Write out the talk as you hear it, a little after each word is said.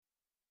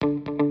Oh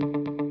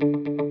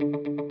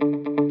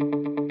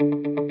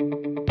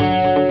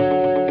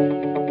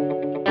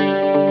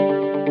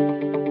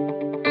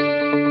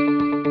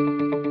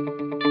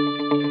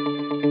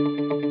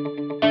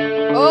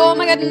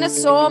my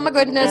goodness, oh my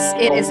goodness.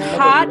 It is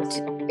hot.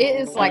 It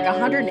is like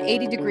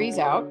 180 degrees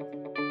out,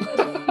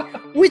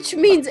 which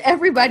means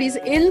everybody's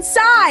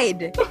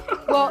inside.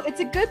 Well,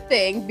 it's a good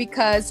thing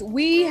because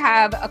we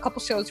have a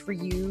couple shows for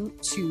you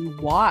to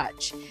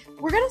watch.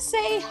 We're going to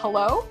say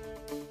hello,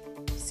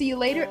 see you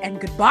later,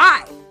 and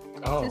goodbye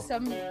to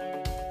some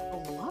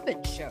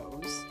beloved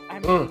shows. I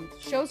mean,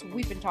 shows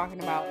we've been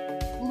talking about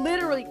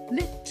literally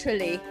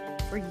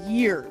for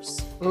years.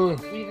 We've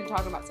been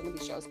talking about some of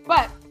these shows,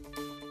 but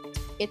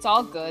it's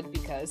all good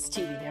because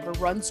TV never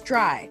runs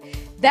dry.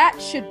 That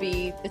should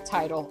be the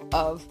title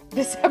of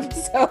this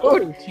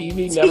episode.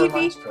 TV never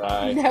runs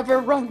dry. Never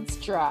runs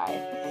dry.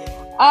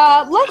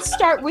 Let's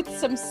start with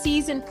some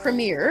season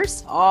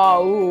premieres.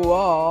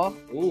 Ooh.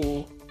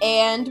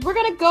 And we're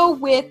going to go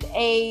with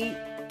a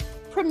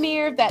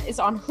premiere that is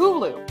on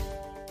Hulu.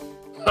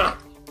 Huh.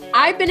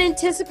 I've been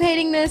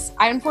anticipating this.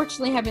 I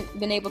unfortunately haven't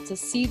been able to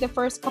see the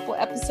first couple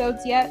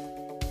episodes yet.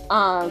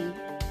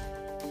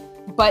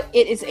 But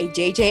it is a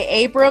J.J.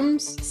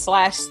 Abrams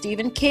 /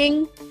 Stephen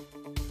King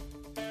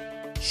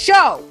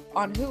show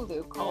on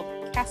Hulu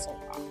called Castle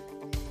Rock.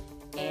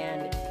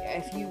 And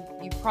if you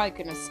probably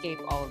couldn't escape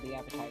all of the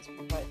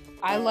advertising, but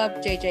I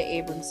love J.J.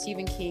 Abrams.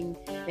 Stephen King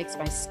makes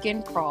my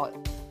skin crawl.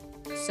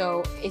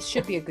 So it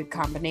should be a good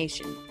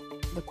combination.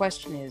 The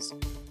question is,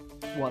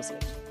 was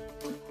it?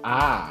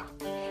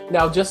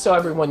 Now, just so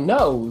everyone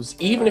knows,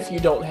 even if you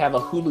don't have a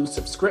Hulu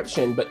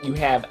subscription, but you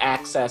have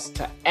access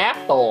to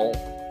Apple,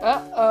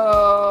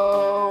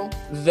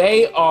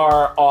 they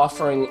are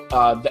offering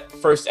the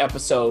first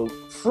episode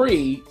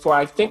free for,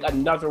 I think,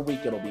 another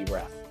week it'll be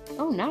ref.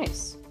 Oh,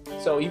 nice.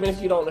 So even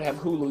if you don't have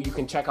Hulu, you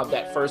can check out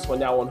that first one.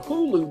 Now on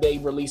Hulu, they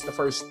released the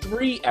first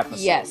 3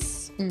 episodes.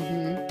 Yes.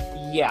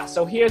 Mm-hmm. Yeah,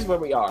 so here's where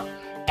we are.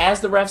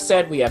 As the ref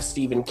said, we have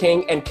Stephen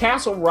King, and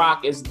Castle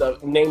Rock is the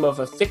name of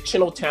a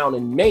fictional town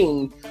in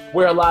Maine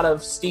where a lot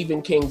of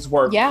Stephen King's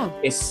work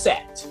is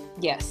set.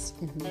 Yes.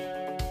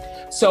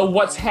 Mm-hmm. So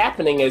what's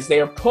happening is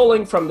they're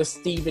pulling from the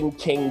Stephen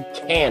King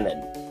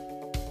canon.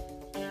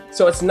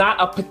 So it's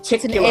not a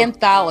particular... It's an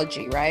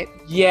anthology, right?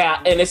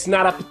 Yeah, and it's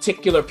not a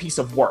particular piece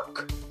of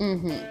work.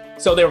 Mm-hmm.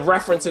 So there are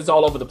references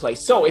all over the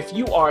place. So if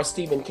you are a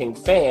Stephen King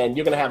fan,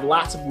 you're going to have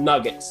lots of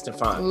nuggets to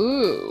find.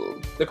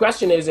 Ooh. The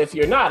question is, if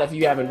you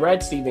haven't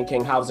read Stephen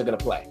King, how's it going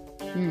to play?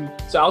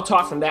 So I'll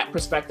talk from that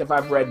perspective.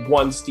 I've read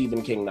 1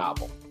 Stephen King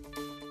novel.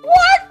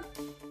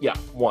 What? Yeah,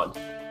 1.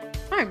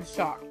 I'm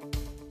shocked.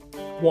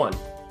 1.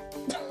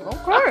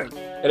 Okay.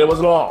 And it was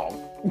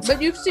long. But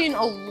you've seen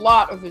a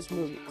lot of his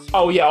movies.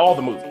 Oh, yeah, all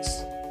the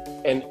movies,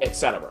 and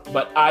etc.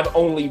 But I've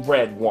only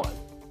read 1,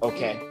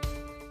 okay?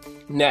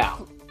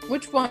 Now.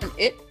 Which one?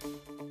 It?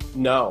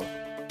 No.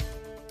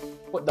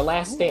 What, The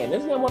Last Stand?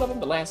 Isn't that one of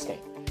them? The Last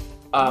Stand.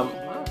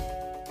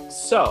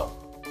 So,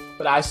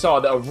 but I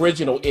saw the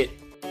original It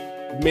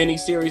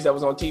miniseries that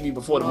was on TV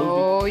before the movie.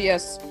 Oh,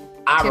 yes.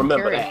 I Tim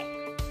remember Curry.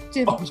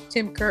 that.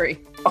 Tim Curry.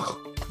 Oh,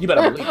 you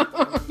better believe it.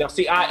 Now,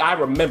 see, I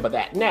remember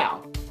that.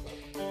 Now,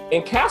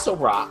 in Castle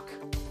Rock,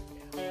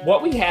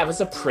 what we have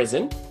is a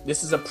prison.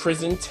 This is a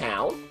prison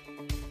town.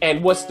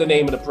 And what's the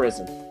name of the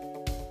prison?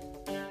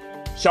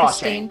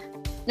 Shawshank.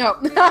 No,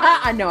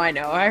 I know.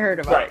 I heard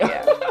about it,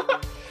 yeah.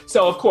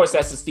 So, of course,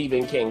 that's the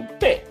Stephen King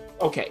thing.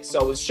 Okay,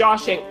 so it's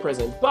Shawshank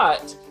Prison,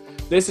 but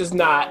this is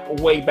not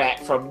way back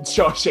from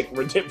Shawshank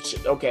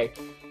Redemption, okay?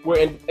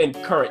 We're in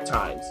current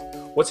times.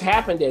 What's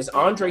happened is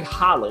Andre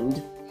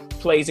Holland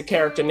plays a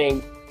character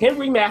named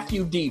Henry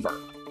Matthew Deaver.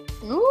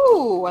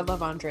 Ooh, I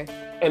love Andre.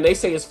 And they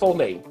say his full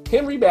name,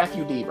 Henry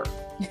Matthew Deaver.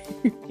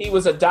 He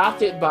was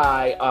adopted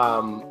by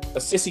a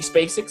Sissy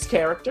Spacek's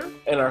character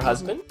and her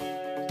husband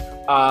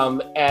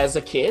as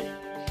a kid.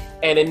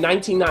 And in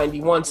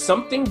 1991,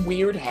 something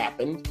weird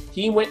happened.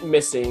 He went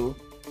missing.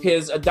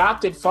 His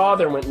adopted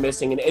father went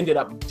missing and ended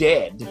up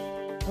dead.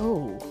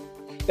 Oh.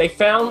 They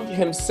found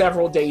him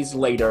several days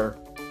later.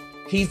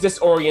 He's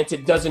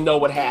disoriented, doesn't know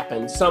what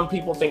happened. Some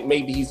people think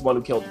maybe he's the one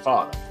who killed the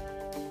father.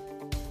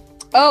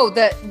 Oh,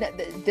 the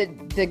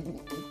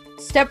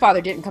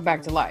stepfather didn't come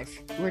back to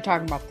life. We're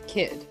talking about the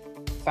kid.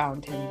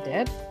 Found him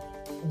dead?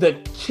 The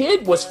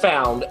kid was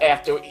found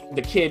after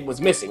the kid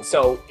was missing.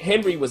 So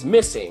Henry was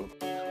missing,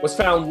 was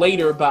found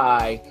later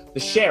by the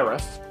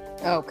sheriff.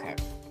 Okay.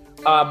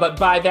 But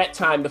by that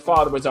time, the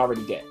father was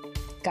already dead.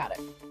 Got it.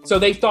 So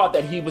they thought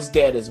that he was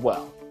dead as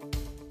well.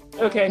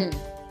 Okay.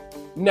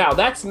 Now,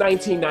 that's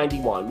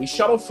 1991. We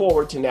shuttle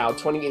forward to now,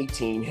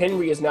 2018.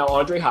 Henry is now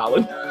Andre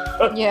Holland.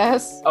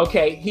 Yes.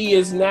 Okay, he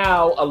is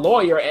now a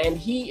lawyer, and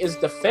he is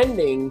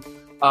defending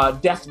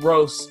death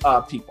row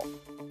people.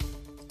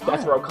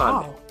 Death row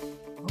convict. Wow.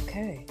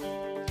 Okay.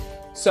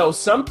 So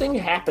something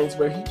happens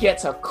where he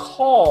gets a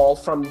call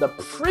from the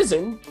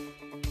prison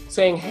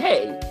saying,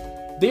 hey,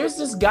 there's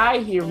this guy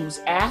here who's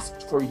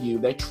asked for you.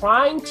 They're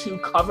trying to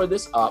cover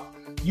this up.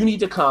 You need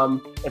to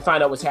come and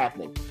find out what's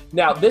happening.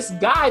 Now, this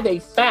guy they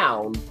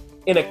found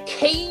in a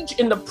cage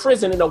in the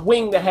prison in a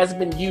wing that has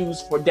been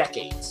used for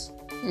decades.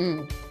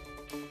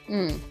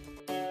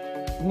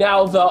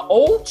 Now, the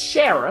old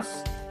sheriff,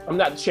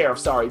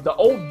 the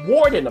old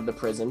warden of the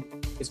prison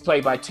is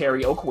played by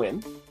Terry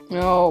O'Quinn.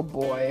 Oh,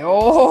 boy.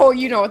 Oh,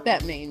 you know what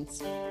that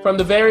means. From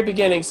the very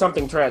beginning,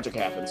 something tragic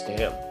happens to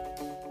him.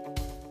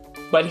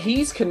 But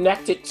he's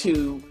connected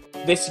to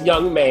this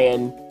young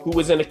man who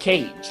was in a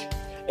cage.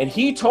 And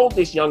he told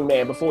this young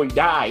man before he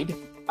died,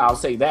 I'll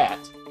say that,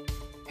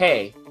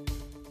 hey,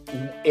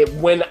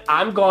 when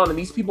I'm gone and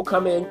these people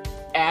come in,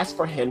 ask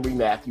for Henry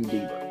Matthew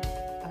Deaver.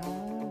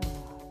 Oh.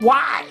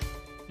 Why?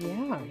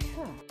 Yeah.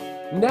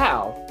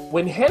 Now,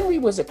 when Henry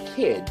was a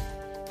kid,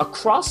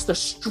 across the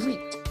street...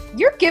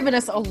 You're giving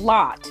us a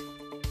lot.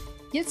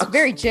 It's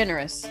very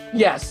generous.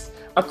 Yes.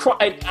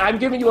 I'm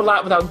giving you a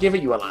lot without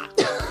giving you a lot.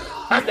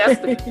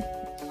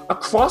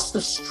 Across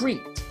the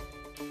street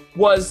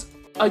was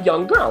a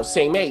young girl,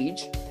 same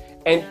age,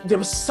 and there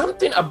was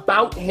something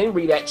about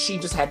Henry that she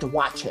just had to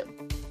watch him.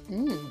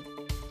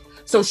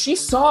 So she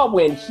saw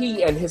when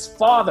he and his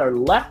father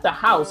left the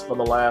house for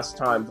the last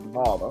time for the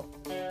father.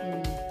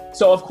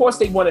 So of course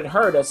they wanted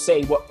her to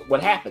say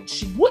what happened.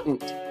 She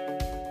wouldn't.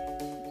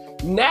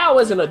 Now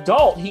as an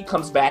adult, he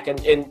comes back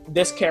and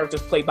this character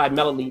is played by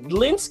Melanie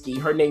Linsky.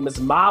 Her name is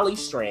Molly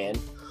Strand.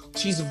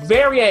 She's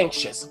very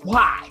anxious.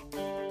 Why?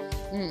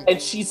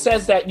 And she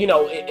says that,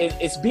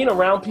 it's being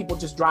around people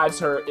just drives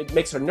her, it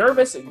makes her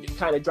nervous. It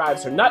kind of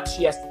drives her nuts.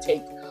 She has to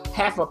take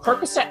half a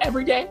Percocet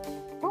every day.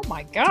 Oh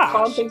my gosh.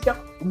 Calm things down.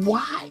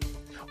 Why?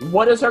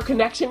 What is her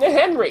connection to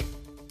Henry?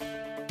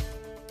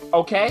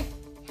 Okay?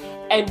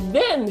 And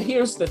then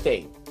here's the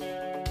thing.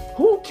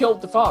 Who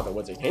killed the father?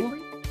 Was it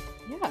Henry?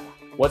 Yeah.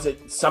 Was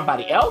it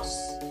somebody else?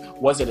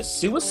 Was it a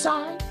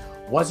suicide?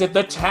 Was it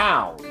the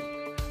town?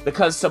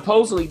 Because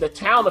supposedly the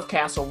town of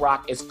Castle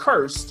Rock is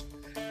cursed,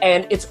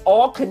 and it's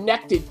all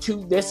connected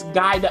to this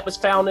guy that was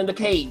found in the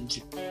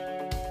cage.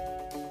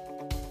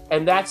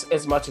 And that's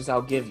as much as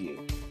I'll give you.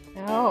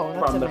 Oh,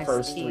 that's from the nice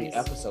first tease. 3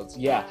 episodes.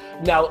 Yeah.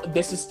 Now,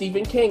 this is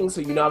Stephen King,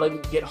 so you not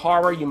only get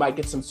horror, you might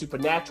get some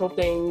supernatural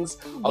things,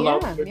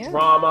 along with your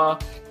drama,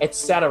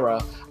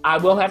 etc. I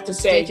will have to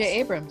say...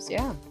 J.J. Abrams,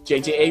 yeah.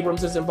 J.J.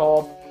 Abrams is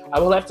involved. I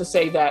will have to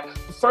say that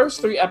the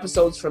first 3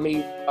 episodes for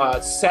me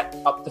set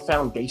up the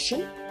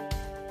foundation.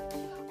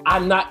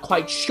 I'm not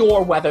quite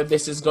sure whether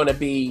this is going to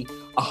be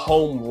a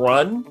home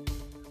run.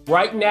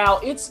 Right now,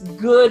 it's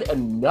good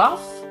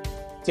enough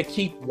to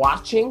keep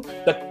watching.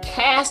 The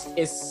cast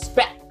is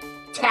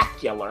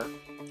spectacular.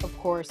 Of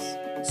course.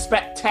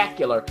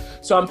 Spectacular.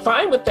 So I'm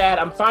fine with that.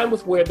 I'm fine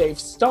with where they've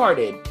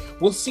started.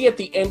 We'll see at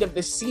the end of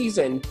the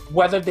season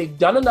whether they've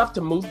done enough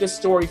to move this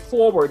story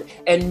forward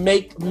and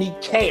make me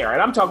care.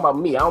 And I'm talking about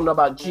me. I don't know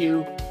about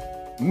you.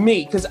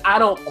 Me, because I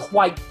don't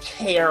quite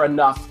care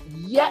enough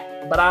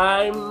yet, but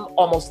I'm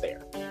almost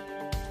there.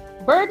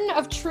 Burden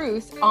of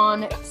Truth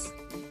on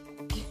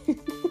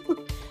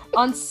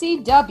on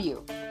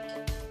CW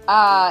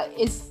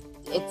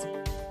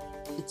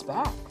it's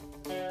back.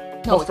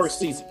 No, first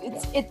season.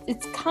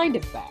 It's kind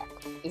of back,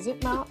 is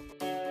it not?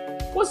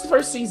 What's the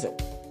first season?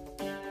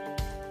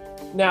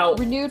 Now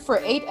renewed for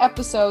 8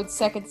 episodes,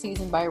 second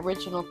season by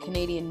original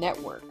Canadian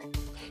network.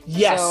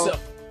 Yes.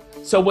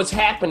 So what's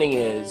happening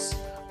is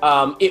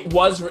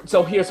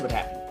so here's what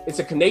happened. It's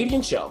a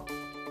Canadian show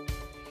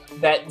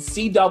that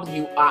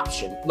CW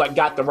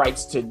got the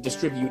rights to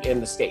distribute in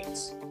the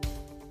States.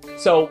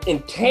 So in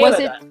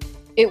Canada,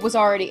 it was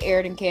already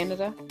aired in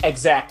Canada?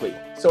 Exactly.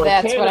 So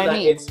that's in Canada, what I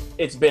mean.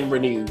 It's been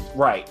renewed,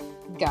 right?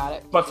 Got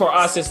it. But for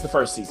us, it's the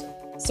first season.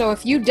 So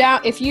if you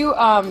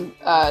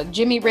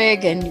Jimmy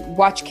Rig and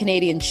watch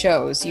Canadian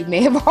shows, you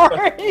may have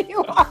already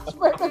watched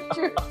Burden of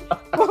Truth.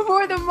 But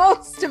for the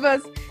most of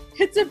us,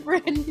 it's a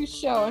brand new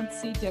show on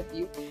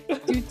CW.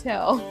 Do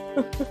tell.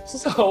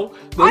 So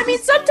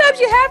sometimes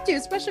you have to,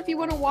 especially if you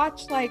want to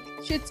watch like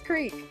Schitt's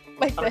Creek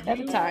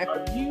ahead of time.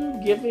 Are you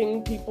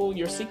giving people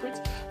your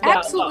secrets?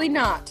 Absolutely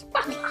not.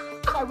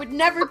 I would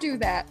never do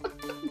that.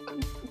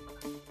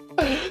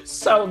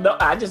 So no,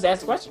 I just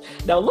asked a question.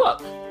 Now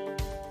look,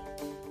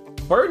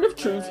 Burden of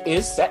Truth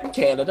is set in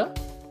Canada.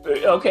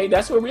 Okay,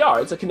 that's where we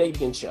are. It's a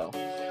Canadian show.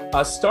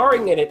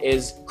 Starring in it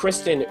is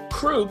Kristen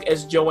Krug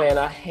as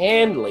Joanna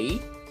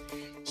Hanley.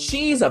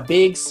 She's a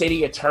big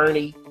city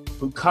attorney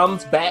who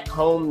comes back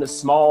home to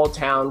small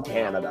town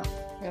Canada.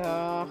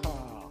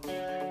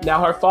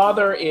 Now, her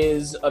father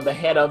is the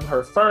head of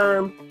her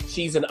firm.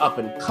 She's an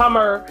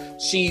up-and-comer.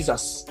 She's a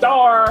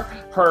star.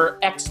 Her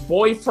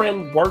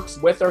ex-boyfriend works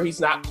with her. He's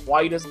not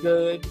quite as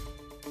good.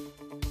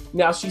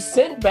 Now, she's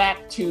sent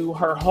back to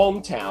her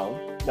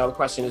hometown. Now, the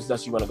question is,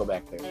 does she want to go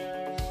back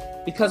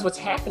there? Because what's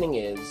happening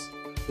is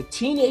the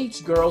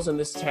teenage girls in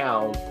this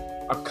town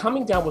are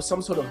coming down with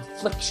some sort of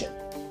affliction.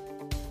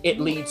 It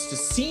leads to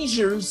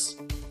seizures,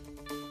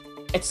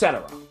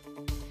 etc.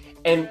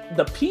 And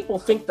the people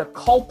think the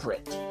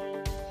culprit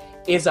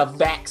is a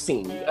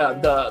vaccine,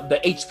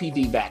 the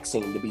HPV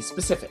vaccine, to be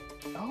specific.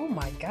 Oh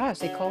my gosh,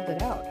 they called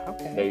it out.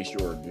 Okay. They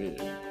sure did.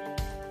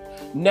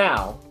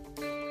 Now,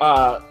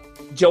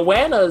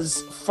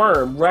 Joanna's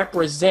firm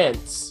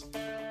represents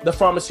the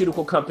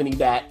pharmaceutical company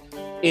that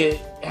it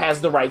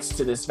has the rights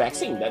to this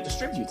vaccine, that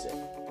distributes it.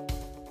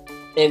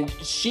 And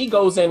she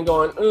goes in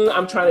going,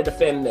 I'm trying to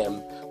defend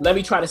them. Let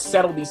me try to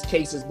settle these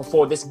cases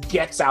before this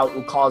gets out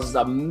and causes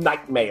a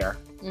nightmare,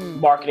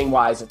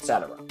 marketing-wise,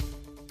 etc.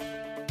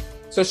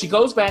 So she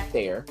goes back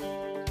there.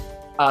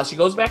 She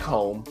goes back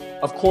home.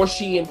 Of course,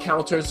 she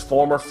encounters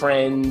former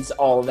friends,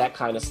 all of that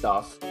kind of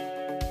stuff.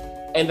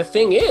 And the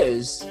thing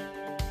is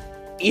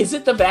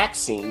it the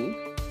vaccine?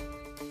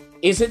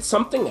 Is it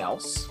something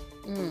else?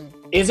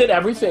 Is it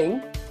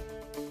everything?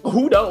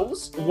 Who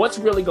knows what's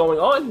really going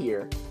on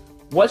here?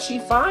 What she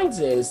finds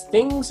is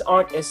things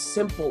aren't as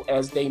simple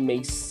as they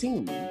may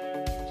seem.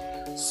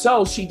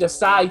 So she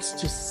decides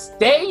to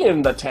stay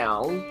in the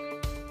town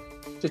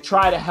to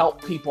try to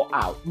help people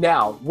out.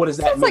 Now, what does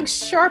that mean? It's like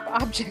Sharp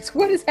Objects.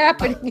 What is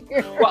happening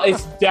here? Well,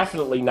 it's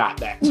definitely not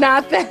that.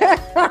 Not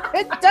that.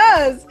 It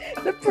does.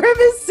 The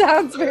premise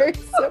sounds very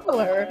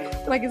similar.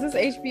 Like, is this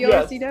HBO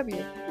or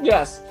CW?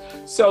 Yes.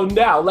 So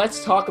now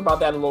let's talk about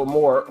that a little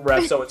more,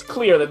 Ref, so it's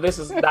clear that this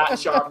is not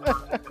Sharp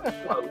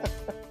Objects.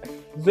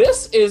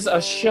 This is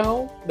a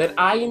show that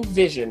I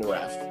envision,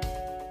 Ref,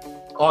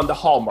 on the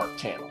Hallmark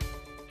Channel.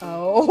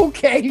 Oh,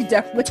 okay. You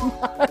definitely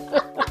not.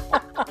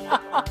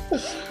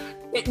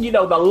 You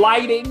know, the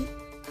lighting,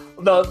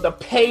 the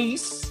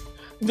pace,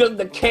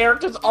 the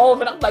characters, all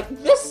of it. I'm like,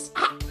 this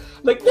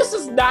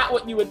is not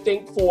what you would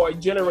think for a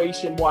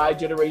Generation Y,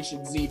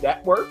 Generation Z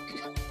network.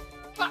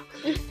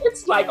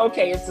 It's like,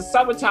 okay, it's the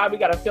summertime, we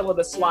gotta fill in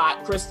the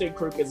slot. Kristen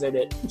Krug is in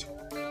it.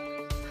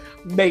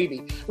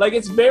 Maybe. Like,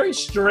 it's very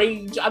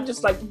strange. I'm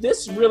just like,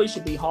 this really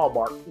should be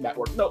Hallmark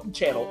Network. No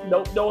channel.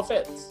 No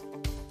offense.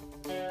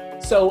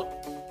 So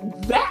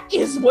that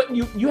is what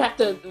you have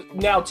to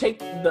now take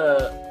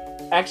the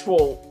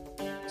actual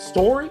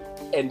story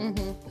and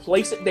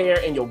place it there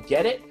and you'll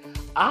get it.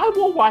 I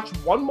will watch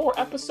one more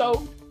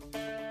episode,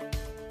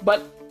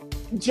 but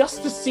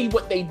just to see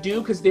what they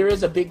do, because there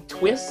is a big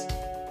twist.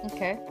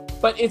 Okay.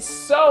 But it's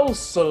so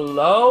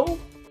slow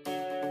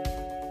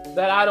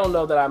that I don't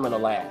know that I'm gonna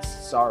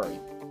last. Sorry.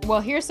 Well,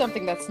 here's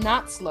something that's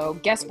not slow.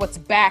 Guess what's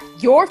back?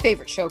 Your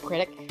favorite show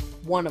critic,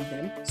 one of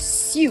them,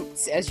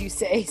 Suits, as you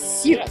say,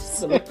 Suits. Yes.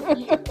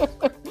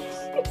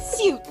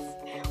 Suits.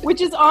 Which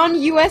is on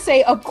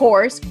USA, of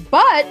course,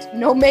 but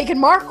no Meghan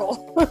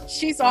Markle.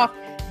 She's off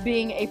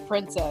being a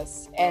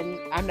princess, and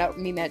I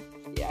mean that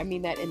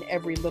in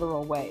every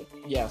literal way.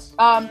 Yes.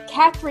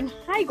 Katherine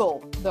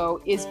Heigl, though,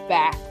 is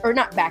back, or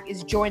not back,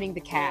 is joining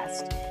the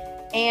cast.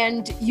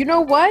 And you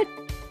know what?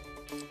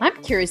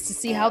 I'm curious to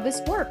see how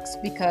this works,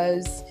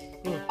 because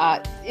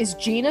is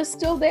Gina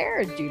still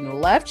there? Gina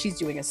left. She's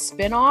doing a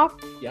spinoff.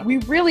 Yep. We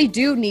really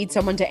do need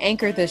someone to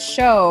anchor this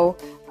show.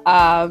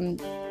 And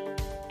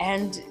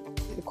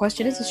the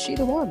question is she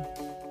the one?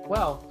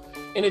 Well,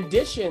 in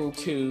addition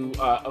to,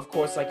 of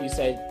course, like you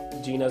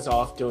said, Gina's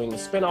off doing the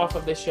spinoff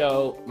of the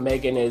show.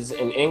 Meghan is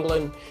in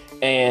England.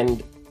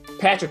 And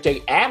Patrick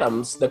J.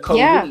 Adams, the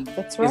co-lead,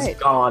 that's right, is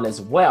gone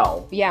as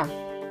well. Yeah.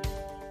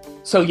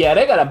 So, yeah,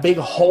 they got a big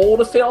hole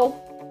to fill.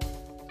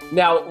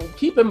 Now,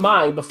 keep in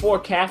mind, before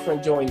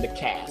Catherine joined the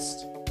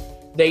cast,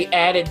 they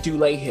added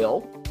Dule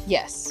Hill.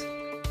 Yes.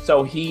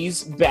 So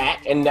he's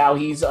back, and now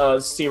he's a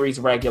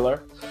series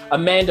regular.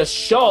 Amanda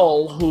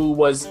Schull, who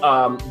was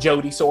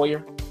Jodie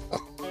Sawyer.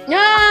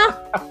 Yeah.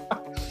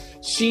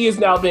 She has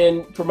now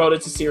been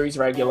promoted to series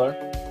regular,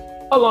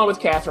 along with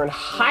Katherine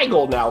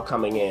Heigl now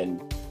coming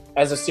in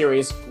as a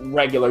series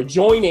regular,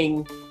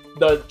 joining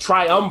the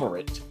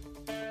triumvirate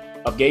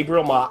of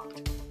Gabriel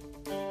Macht,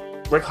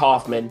 Rick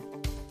Hoffman,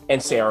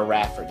 and Sarah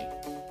Rafferty.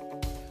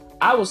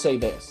 I will say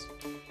this.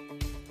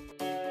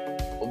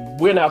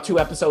 We're now 2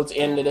 episodes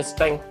into this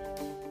thing.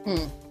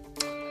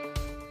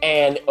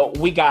 And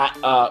we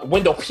got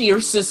Wendell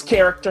Pierce's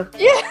character.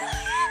 Yeah,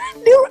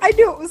 I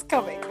knew it was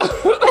coming.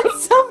 At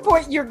some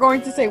point, you're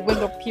going to say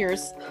Wendell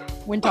Pierce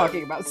when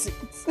talking about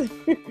Suits.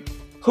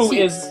 Who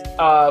is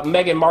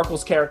Meghan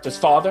Markle's character's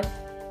father.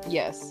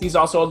 Yes. He's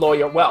also a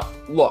lawyer. Well,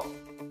 look.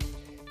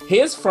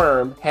 His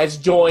firm has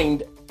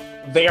joined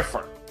their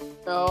firm.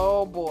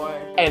 Oh, boy.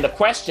 And the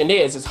question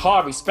is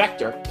Harvey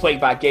Specter,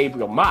 played by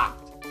Gabriel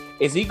Macht,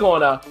 is he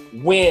going to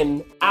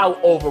win out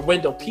over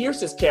Wendell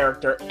Pierce's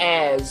character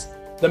as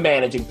the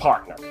managing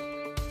partner?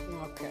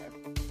 Okay.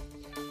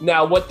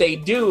 Now, what they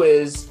do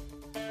is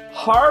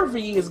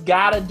Harvey has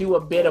got to do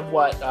a bit of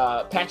what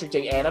Patrick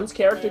J. Adams'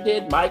 character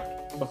did,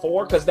 Mike,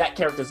 before, because that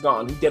character's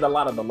gone. He did a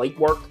lot of the late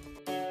work.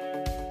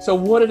 So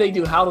what do they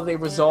do? How do they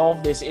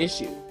resolve this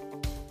issue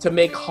to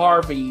make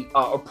Harvey,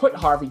 or put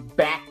Harvey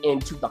back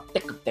into the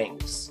thick of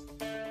things?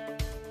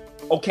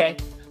 Okay,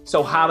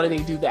 so how do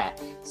they do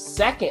that?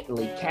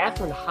 Secondly,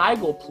 Katherine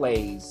Heigl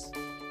plays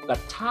the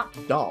top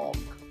dog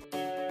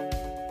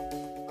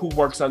who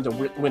works under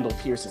Wendell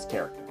Pierce's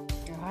character.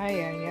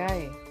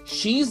 Aye.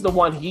 She's the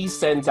one he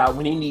sends out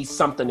when he needs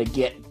something to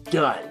get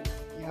done.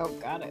 Oh,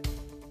 got it.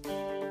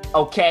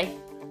 Okay?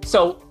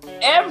 So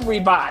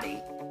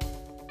everybody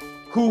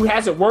who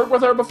hasn't worked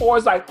with her before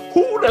is like,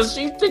 who does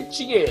she think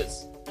she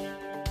is?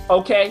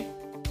 Okay?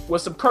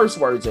 With some curse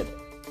words in it.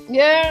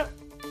 Yeah.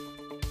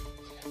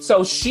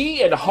 So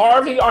she and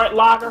Harvey aren't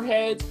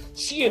loggerheads.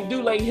 She and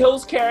Dule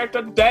Hill's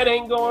character, that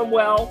ain't going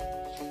well.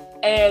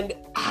 And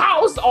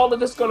how is all of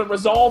this going to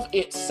resolve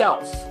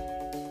itself?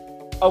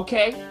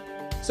 Okay?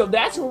 So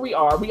that's where we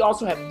are. We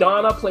also have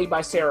Donna, played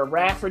by Sarah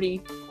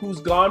Rafferty, who's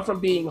gone from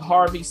being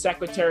Harvey's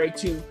secretary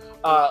to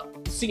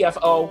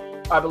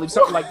CFO, I believe,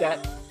 something like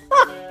that.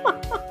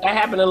 That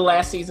happened in the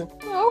last season.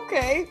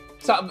 Okay.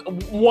 So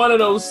one of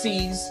those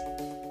C's.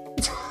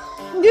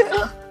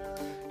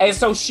 And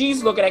so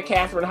she's looking at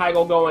Katherine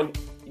Heigl going,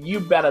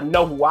 you better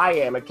know who I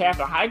am. And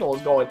Katherine Heigl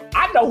is going,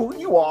 I know who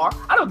you are.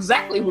 I know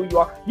exactly who you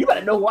are. You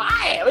better know who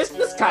I am. It's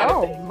this kind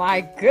of thing. Oh,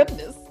 my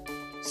goodness.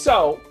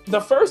 So the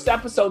first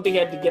episode, they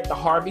had to get the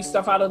Harvey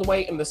stuff out of the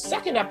way. And the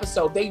second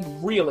episode, they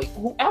really,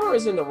 whoever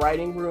is in the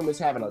writing room is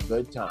having a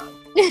good time.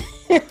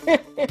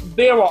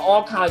 There were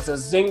all kinds of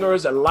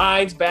zingers and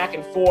lines back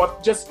and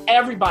forth. Just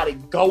everybody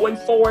going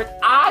for it.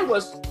 I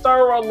was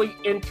thoroughly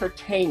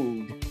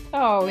entertained.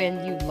 Oh,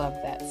 and you love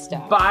that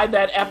stuff. By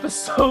that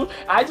episode.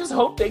 I just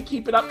hope they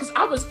keep it up,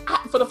 because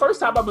for the first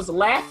time, I was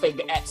laughing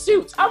at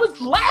Suits. I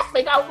was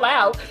laughing out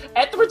loud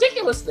at the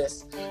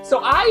ridiculousness.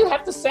 So I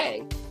have to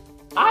say,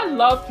 I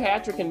love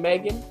Patrick and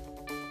Megan,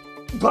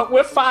 but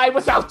we're fine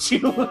without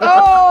you.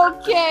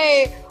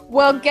 Okay.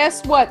 Well,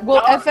 guess what?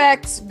 Will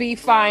FX be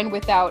fine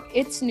without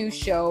its new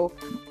show,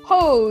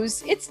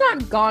 Pose? It's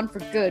not gone for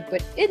good,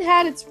 but it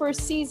had its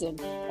first season,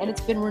 and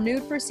it's been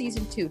renewed for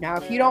season 2. Now,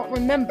 if you don't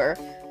remember,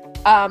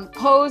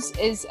 Pose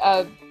is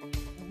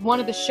one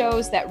of the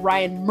shows that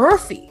Ryan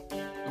Murphy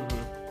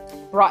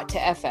brought to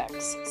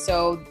FX.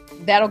 So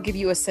that'll give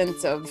you a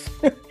sense of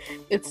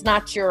it's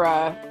not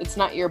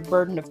your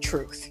burden of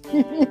truth.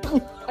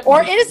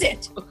 Or is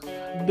it?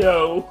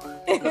 No.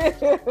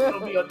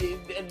 It'll be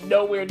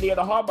nowhere near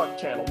the Hallmark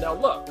Channel. Now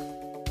look,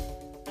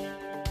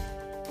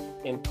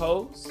 in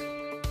Pose,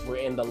 we're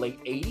in the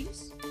late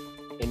 80s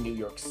in New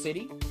York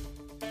City.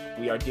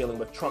 We are dealing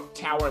with Trump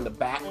Tower in the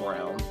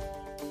background.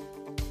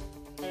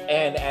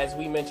 And as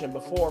we mentioned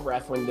before,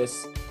 Ref, when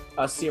this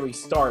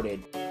series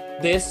started,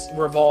 this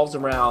revolves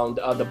around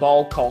the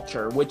ball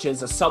culture, which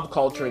is a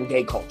subculture in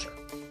gay culture.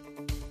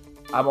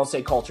 I won't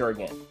say culture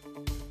again.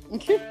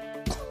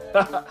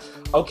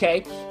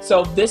 Okay,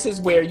 so this is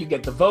where you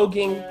get the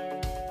voguing.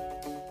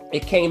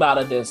 It came out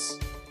of this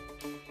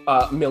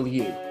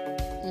milieu.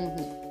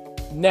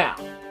 Mm-hmm. Now,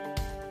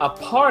 a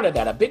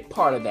big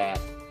part of that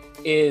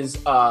is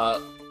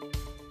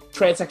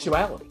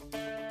transsexuality.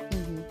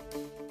 Mm-hmm.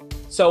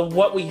 So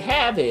what we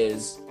have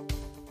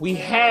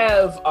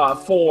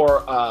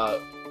for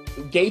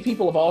gay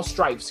people of all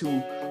stripes,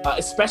 who,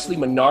 especially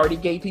minority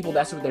gay people,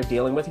 that's what they're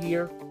dealing with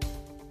here,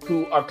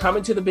 who are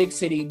coming to the big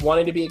city,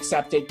 wanting to be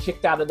accepted,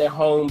 kicked out of their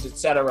homes,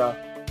 etc.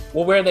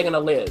 Well, where are they going to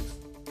live?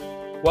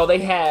 Well, they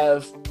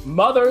have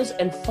mothers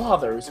and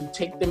fathers who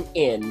take them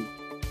in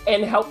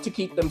and help to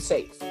keep them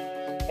safe.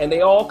 And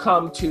they all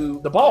come to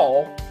the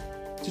ball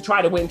to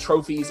try to win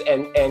trophies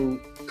and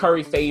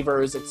curry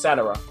favors,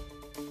 etc.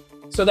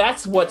 So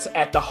that's what's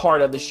at the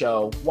heart of the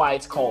show, why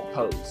it's called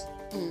Pose.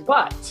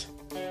 But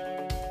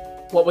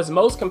what was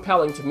most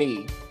compelling to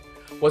me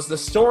was the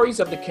stories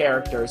of the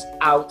characters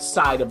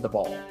outside of the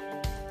ball.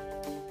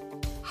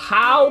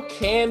 How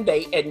can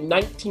they, in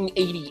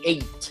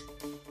 1988,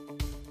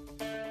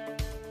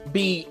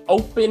 be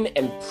open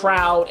and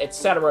proud,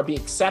 etc., be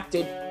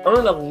accepted,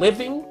 earn a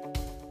living,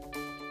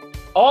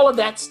 all of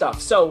that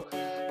stuff? So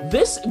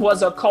this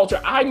was a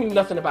culture I knew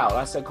nothing about.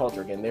 I said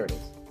culture again, there it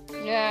is.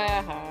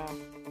 Yeah.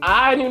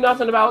 I knew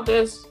nothing about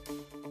this.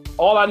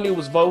 All I knew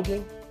was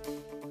voguing.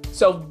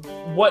 So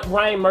what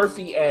Ryan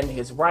Murphy and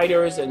his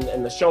writers and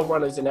the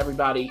showrunners and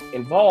everybody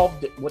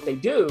involved, what they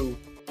do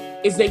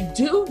is they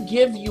do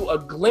give you a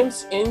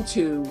glimpse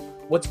into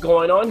what's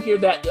going on here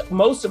that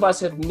most of us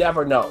have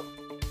never known.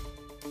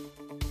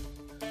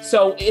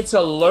 So it's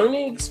a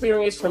learning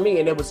experience for me,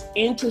 and it was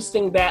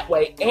interesting that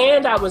way.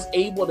 And I was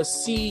able to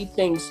see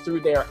things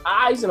through their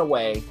eyes in a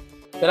way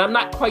that I'm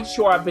not quite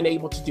sure I've been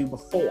able to do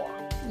before.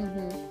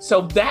 Mm-hmm.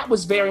 So that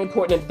was very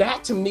important. And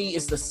that to me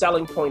is the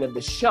selling point of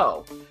the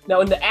show.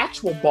 Now in the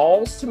actual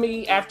balls, to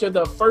me, after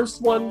the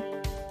first one,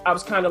 I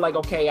was kind of like,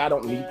 okay, I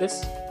don't need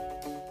this.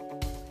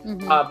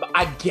 Mm-hmm. But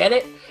I get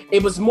it.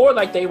 It was more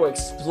like they were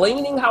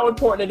explaining how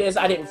important it is.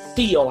 I didn't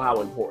feel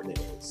how important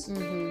it is.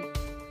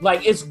 Mm-hmm.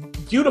 Like, it's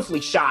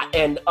beautifully shot.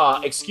 And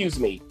excuse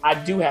me, I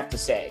do have to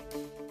say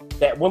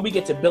that when we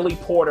get to Billy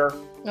Porter.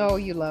 Oh,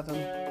 you love him.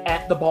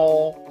 At the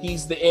ball,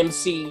 he's the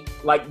MC.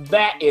 Like,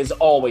 that is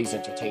always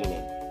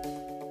entertaining.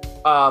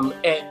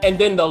 And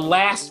then the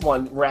last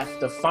one, Ref,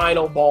 the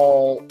final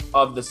ball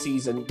of the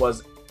season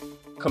was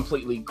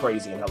completely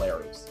crazy and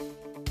hilarious.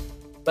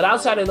 But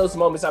outside of those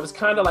moments, I was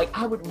kind of like,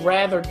 I would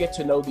rather get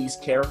to know these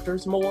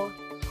characters more.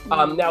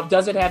 Now,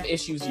 does it have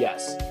issues?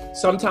 Yes.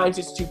 Sometimes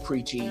it's too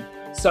preachy.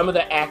 Some of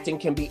the acting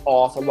can be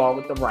off along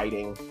with the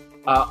writing.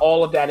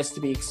 All of that is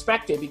to be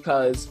expected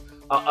because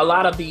a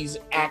lot of these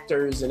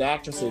actors and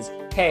actresses,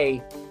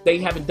 hey, they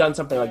haven't done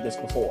something like this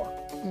before.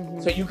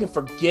 Mm-hmm. So you can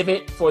forgive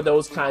it for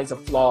those kinds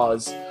of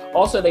flaws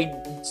Also, they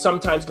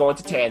sometimes go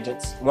into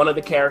tangents. One of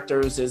the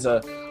characters is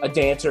a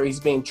dancer. He's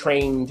being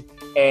trained,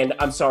 and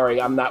I'm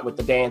sorry, I'm not with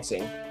the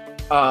dancing.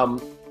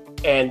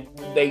 And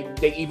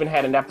they even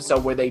had an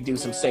episode where they do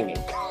some singing.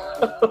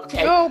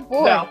 Okay. Oh,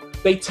 boy. Now,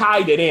 they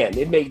tied it in.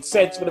 It made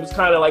sense, but it was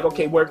kind of like,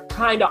 okay, we're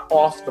kind of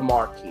off the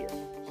mark here.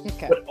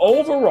 Okay. But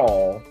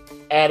overall,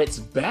 at its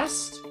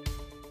best,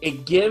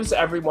 it gives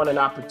everyone an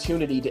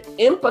opportunity to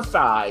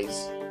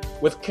empathize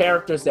with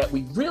characters that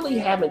we really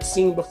haven't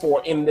seen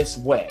before in this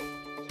way.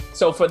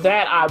 So for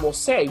that, I will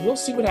say, we'll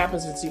see what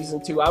happens in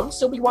season 2. I will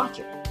still be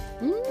watching.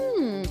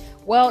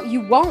 Well,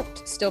 you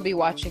won't still be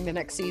watching the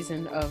next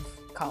season of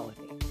Colony.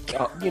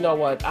 Oh, you know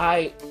what?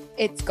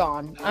 It's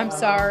gone. I'm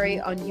sorry.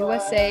 On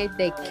USA,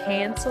 they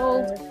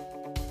canceled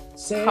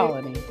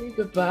Colony.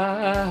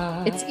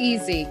 Goodbye. It's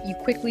easy. You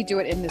quickly do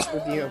it in this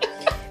review.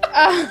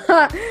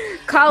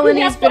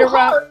 Colony's been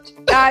around.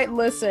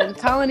 Listen,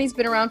 Colony's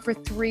been around for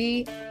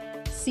 3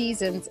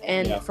 seasons,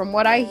 and from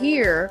what I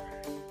hear,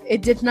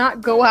 it did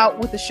not go out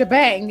with a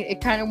shebang.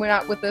 It kind of went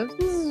out with a.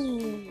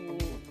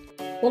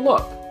 Well,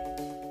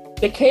 look,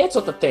 they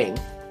canceled the thing.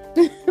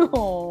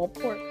 Oh,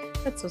 poor.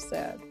 That's so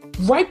sad.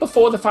 Right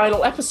before the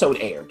final episode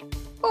aired.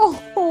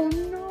 Oh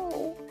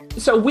no.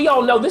 So we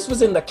all know this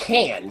was in the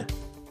can.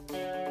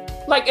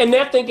 Like, and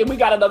they're thinking we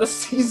got another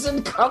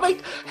season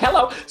coming.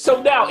 Hello.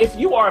 So now, if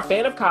you are a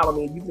fan of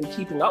Colony and you've been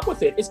keeping up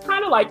with it, it's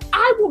kind of like,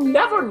 I will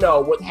never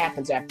know what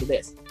happens after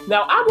this.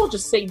 Now, I will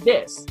just say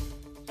this.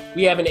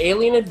 We have an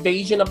alien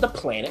invasion of the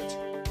planet.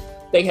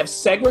 They have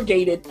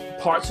segregated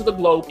parts of the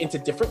globe into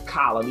different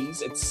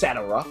colonies,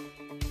 etc.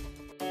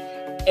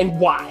 And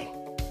why?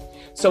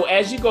 So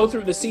as you go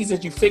through the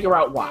seasons, you figure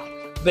out why.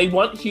 They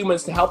want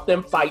humans to help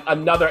them fight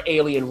another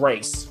alien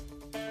race.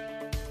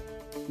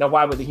 Now,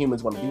 why would the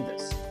humans want to do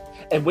this?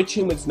 And which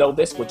humans know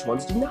this, which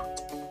ones do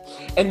not?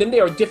 And then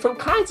there are different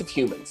kinds of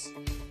humans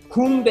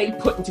whom they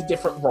put into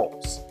different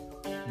roles.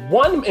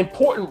 One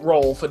important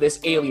role for this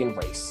alien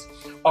race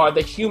are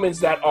the humans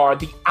that are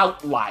the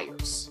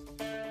outliers.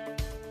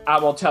 I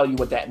won't tell you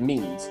what that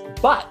means,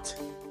 but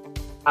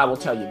I will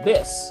tell you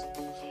this.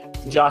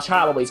 Josh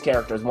Holloway's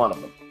character is one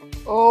of them.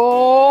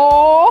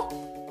 Oh!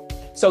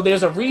 So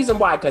there's a reason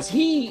why, because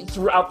he,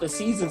 throughout the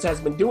seasons, has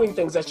been doing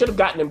things that should have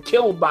gotten him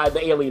killed by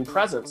the alien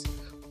presence.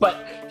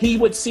 But he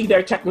would see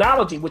their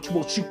technology, which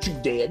will shoot you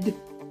dead.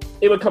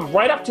 It would come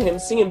right up to him,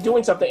 see him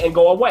doing something, and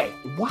go away.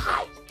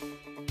 Why?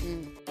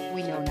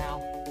 We know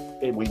now.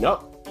 And we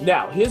know.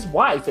 Now, his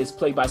wife is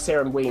played by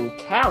Sarah Wayne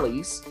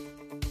Callies,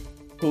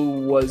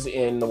 who was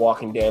in The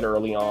Walking Dead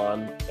early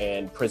on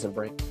and Prison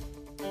Break.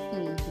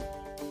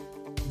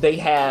 They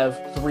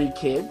have 3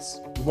 kids,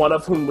 one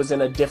of whom was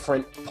in a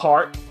different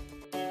part.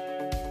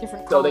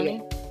 Different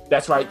colony.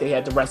 That's right. They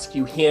had to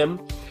rescue him.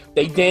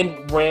 They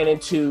then ran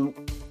into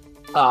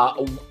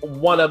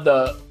one of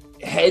the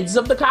heads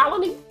of the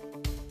colony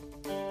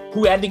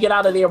who had to get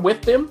out of there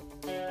with them.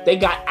 They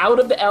got out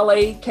of the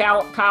LA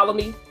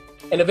colony,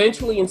 and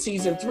eventually in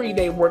season 3,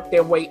 they worked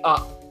their way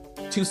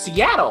up to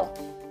Seattle.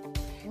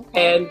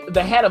 Okay. And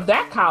the head of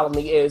that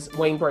colony is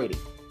Wayne Brady.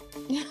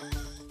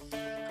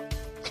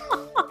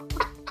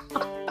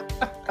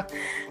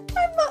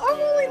 I'm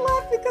only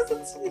laughing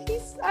because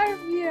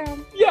yeah.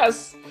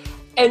 Yes.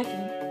 And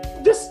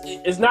this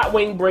is not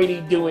Wayne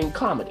Brady doing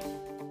comedy.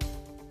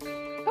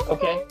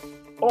 Okay.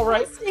 All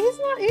right. He's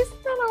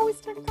not always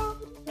doing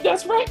comedy.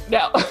 That's right.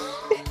 Now,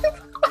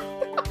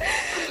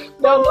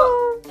 now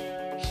look,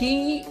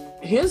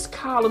 his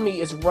colony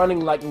is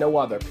running like no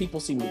other. People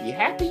seem to be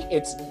happy.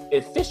 It's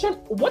efficient.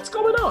 What's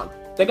going on?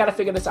 They got to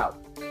figure this out.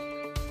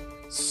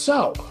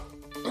 So,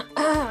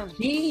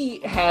 he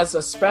has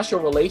a special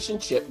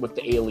relationship with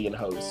the alien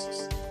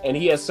hosts, and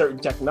he has certain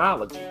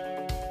technology.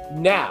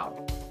 Now,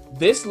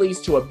 this leads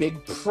to a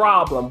big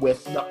problem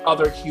with the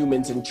other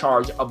humans in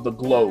charge of the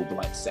globe,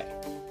 let's say,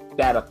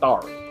 that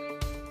authority.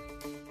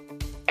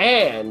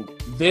 And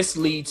this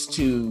leads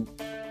to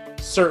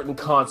certain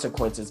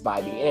consequences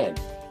by the end.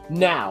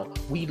 Now,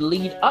 we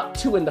lead up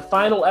to, in the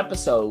final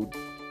episode,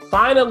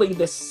 finally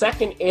the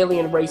second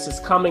alien race is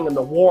coming and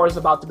the war is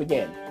about to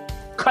begin.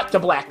 Cut to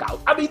blackout.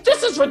 I mean,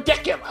 this is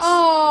ridiculous.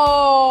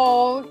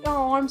 Oh,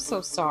 I'm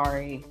so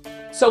sorry.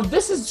 So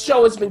this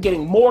show has been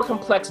getting more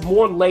complex,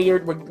 more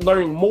layered. We're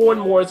learning more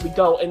and more as we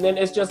go. And then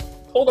it's just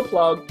pull the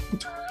plug.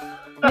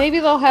 Maybe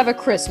they'll have a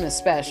Christmas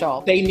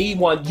special. They need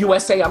one.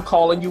 USA, I'm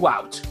calling you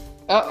out.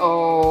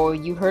 Uh-oh,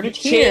 you heard it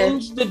here.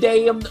 Changed the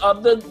day of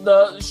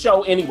the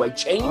show anyway.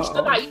 Changed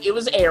the night it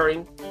was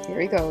airing. Here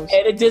he goes.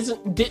 And it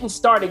didn't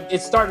start.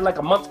 It started like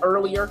a month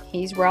earlier.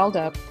 He's riled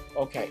up.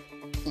 Okay.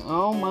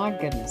 Oh my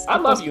goodness. I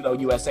love you though,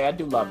 USA. I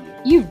do love you.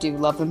 You do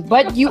love them.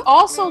 But you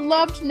also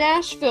loved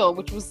Nashville,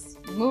 which was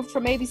moved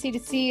from ABC to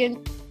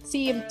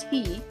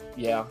CMT.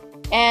 Yeah.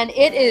 And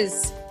it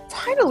is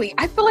finally,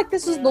 I feel like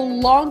this is the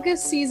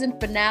longest season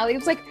finale.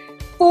 It's like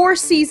 4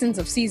 seasons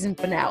of season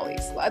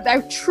finales. I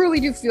truly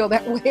do feel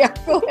that way. I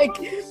feel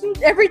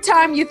like every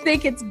time you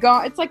think it's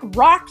gone, it's like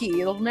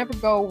Rocky. It'll never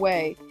go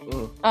away.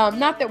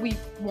 Not that we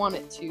want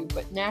it to,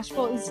 but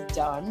Nashville is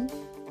done.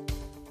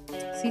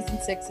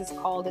 Season 6 is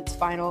called its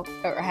final,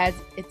 or has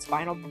its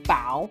final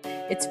bow,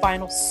 its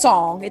final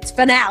song, its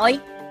finale.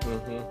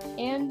 Mm-hmm.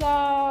 And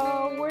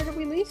where do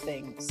we leave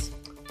things?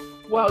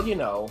 Well, you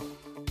know,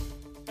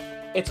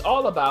 it's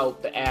all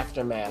about the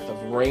aftermath of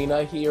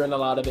Raina here and a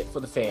lot of it for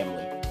the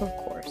family. Of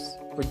course.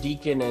 For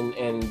Deacon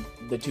and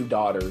the two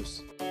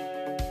daughters.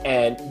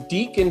 And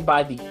Deacon,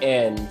 by the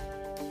end,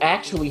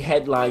 actually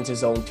headlines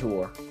his own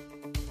tour.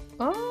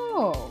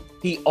 Oh.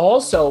 He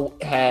also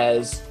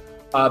has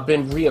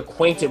been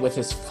reacquainted with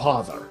his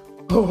father.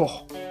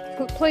 Oh.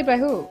 Played by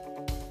who?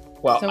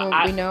 Well,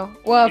 someone we know?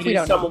 Well, if we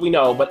don't know. Someone we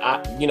know, but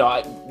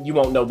you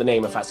won't know the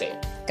name if I say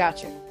it.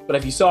 Gotcha. But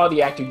if you saw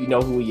the actor, you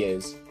know who he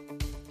is.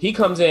 He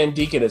comes in,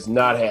 Deacon is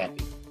not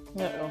happy.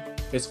 Uh-oh.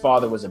 His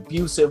father was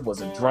abusive,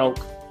 was a drunk.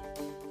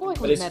 Like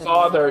but his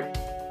father,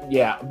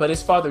 but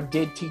his father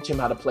did teach him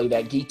how to play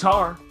that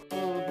guitar.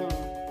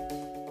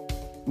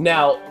 Mm-hmm.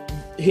 Now,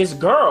 his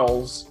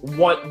girls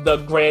want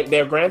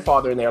their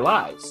grandfather in their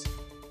lives.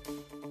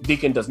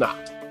 Deacon does not.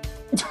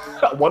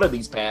 One of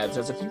these paths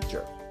has a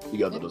future.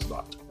 The other does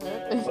not.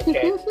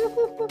 Okay.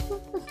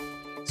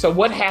 So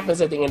what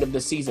happens at the end of the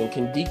season?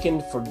 Can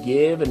Deacon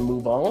forgive and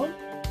move on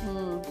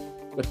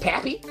with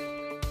Pappy?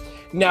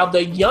 Now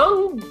the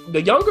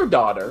younger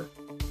daughter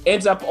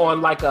ends up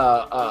on like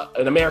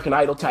an American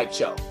Idol type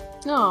show.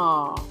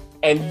 Aww.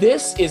 And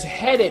this is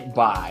headed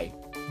by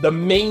the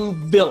main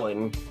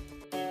villain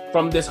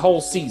from this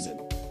whole season,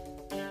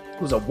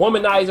 who's a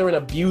womanizer and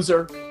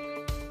abuser,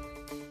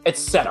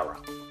 etc.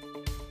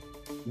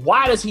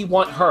 Why does he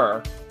want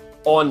her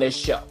on this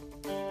show?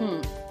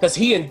 Because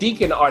he and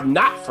Deacon are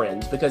not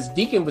friends, because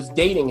Deacon was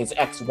dating his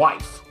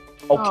ex-wife.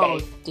 Okay.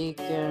 Oh,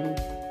 Deacon.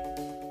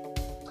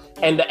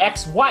 And the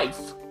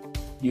ex-wife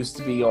used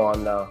to be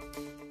on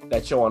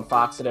that show on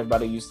Fox that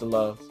everybody used to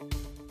love.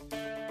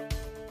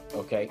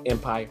 Okay,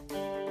 Empire.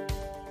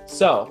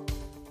 So,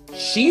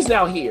 she's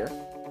now here.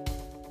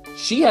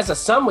 She has a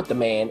son with the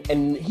man,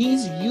 and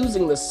he's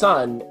using the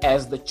son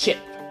as the chip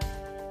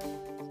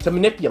to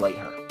manipulate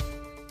her.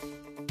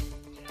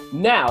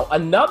 Now,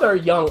 another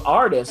young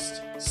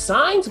artist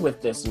signs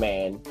with this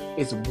man,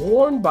 is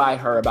warned by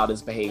her about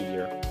his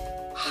behavior.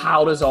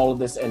 How does all of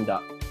this end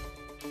up?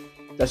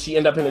 Does she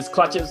end up in his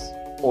clutches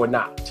or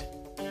not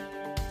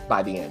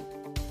by the end?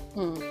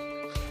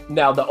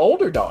 Now, the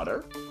older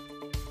daughter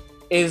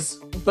is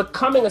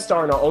becoming a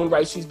star in her own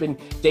right. She's been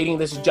dating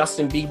this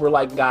Justin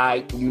Bieber-like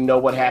guy. You know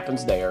what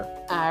happens there.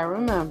 I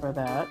remember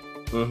that.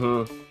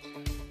 Mm-hmm.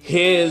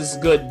 His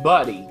good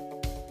buddy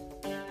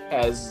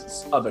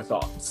has other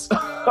thoughts.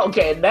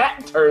 Okay, and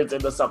that turns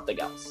into something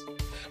else.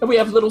 And we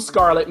have little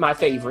Scarlett, my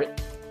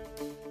favorite,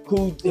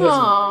 who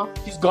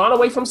she's gone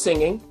away from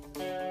singing.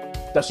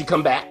 Does she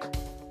come back?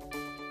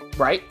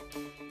 Right?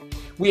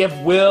 We have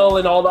Will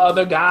and all the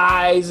other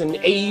guys and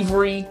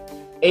Avery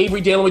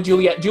dealing with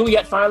Juliet.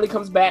 Juliet finally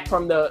comes back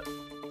from the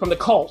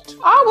cult.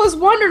 I was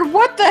wondering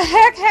what the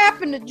heck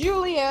happened to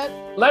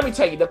Juliet. Let me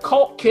tell you, the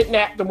cult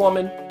kidnapped the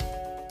woman,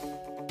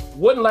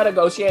 wouldn't let her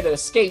go. She had to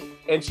escape,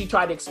 and she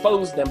tried to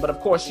expose them, but of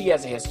course she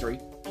has a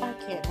history. I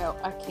can't help.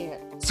 I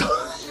can't. So,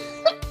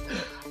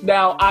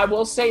 now, I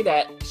will say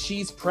that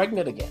she's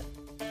pregnant again.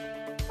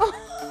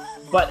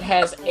 But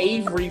has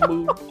Avery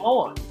moved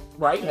on?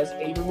 Right? Has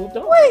Avery moved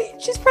on? Wait,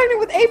 she's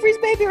pregnant with Avery's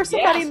baby or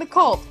somebody in the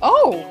cult?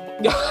 Oh.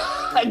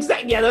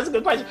 Exactly. Yeah, that's a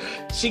good question.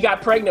 She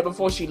got pregnant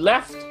before she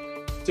left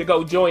to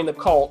go join the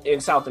cult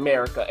in South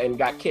America and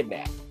got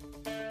kidnapped.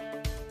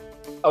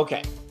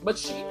 Okay. But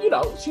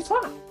she's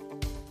fine.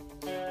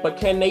 But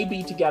can they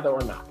be together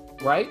or not?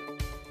 Right?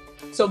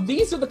 So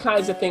these are the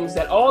kinds of things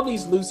that all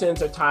these loose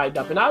ends are tied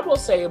up. And I will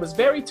say it was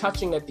very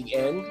touching at the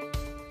end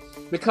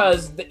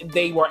because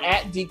they were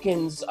at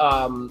Deacon's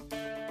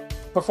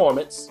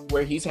performance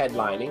where he's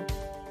headlining.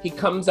 He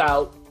comes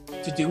out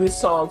to do his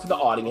song for the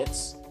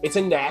audience. It's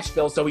in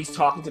Nashville, so he's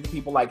talking to the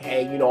people like,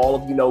 hey, all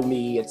of you know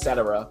me,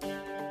 etc.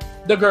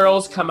 The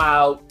girls come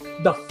out.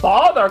 The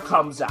father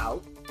comes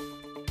out.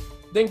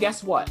 Then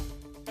guess what?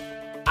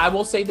 I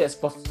will say this.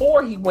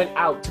 Before he went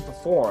out to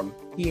perform,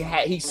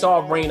 he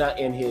saw Raina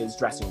in his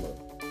dressing room.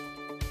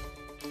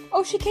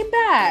 Oh, she came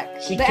back.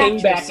 She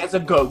came back as a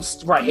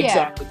ghost. Right, yeah.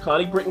 Exactly.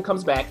 Connie Britton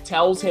comes back,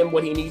 tells him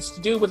what he needs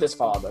to do with his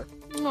father.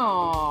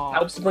 Aww.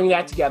 Helps to bring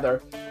that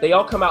together. They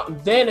all come out,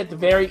 and then at the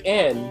very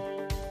end,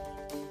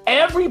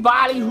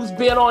 everybody who's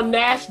been on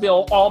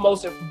Nashville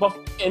almost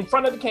in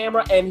front of the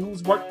camera and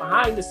who's worked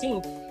behind the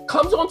scenes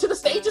comes onto the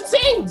stage and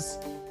sings.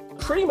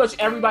 Pretty much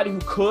everybody who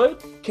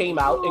could came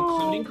out,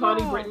 including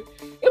Connie Britton.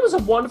 It was a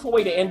wonderful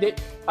way to end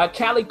it.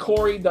 Callie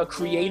Corey, the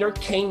creator,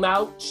 came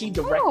out. She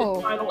directed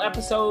the final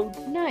episode.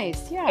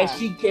 Nice, yeah. And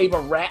she gave a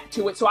rap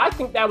to it. So I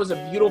think that was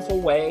a beautiful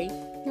way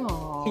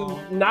to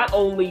not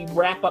only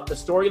wrap up the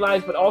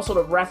storylines, but also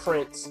to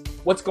reference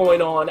what's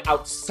going on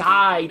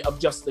outside of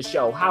just the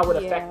show, how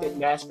it affected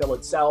Nashville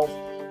itself,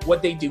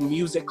 what they do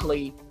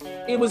musically.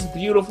 It was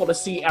beautiful to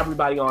see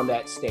everybody on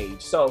that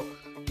stage. So,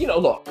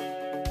 look,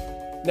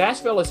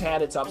 Nashville has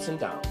had its ups and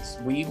downs.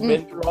 We've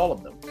been through all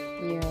of them.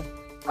 Yeah.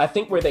 I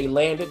think where they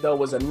landed, though,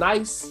 was a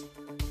nice,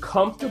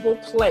 comfortable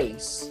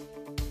place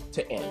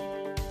to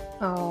end.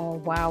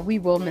 Oh, wow. We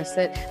will miss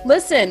it.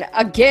 Listen,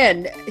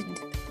 again,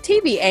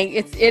 TV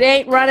it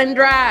ain't running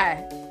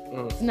dry.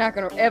 It's not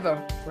going to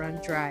ever run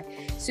dry.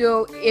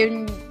 So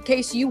in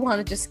case you want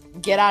to just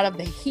get out of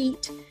the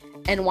heat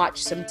and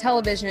watch some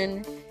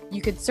television,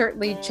 you could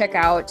certainly check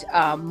out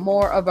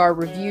more of our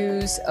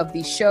reviews of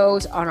these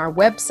shows on our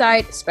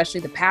website,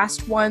 especially the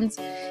past ones.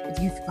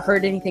 If you've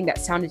heard anything that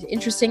sounded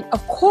interesting,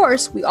 of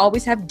course, we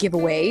always have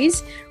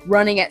giveaways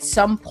running at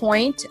some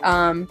point.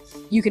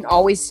 You can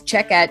always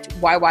check at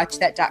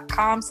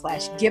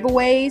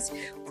whywatchthat.com/giveaways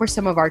for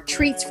some of our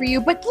treats for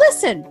you. But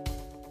listen,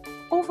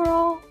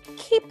 overall,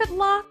 keep it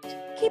locked,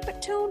 keep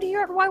it tuned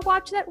here at Why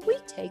Watch That. We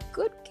take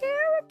good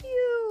care of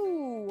you.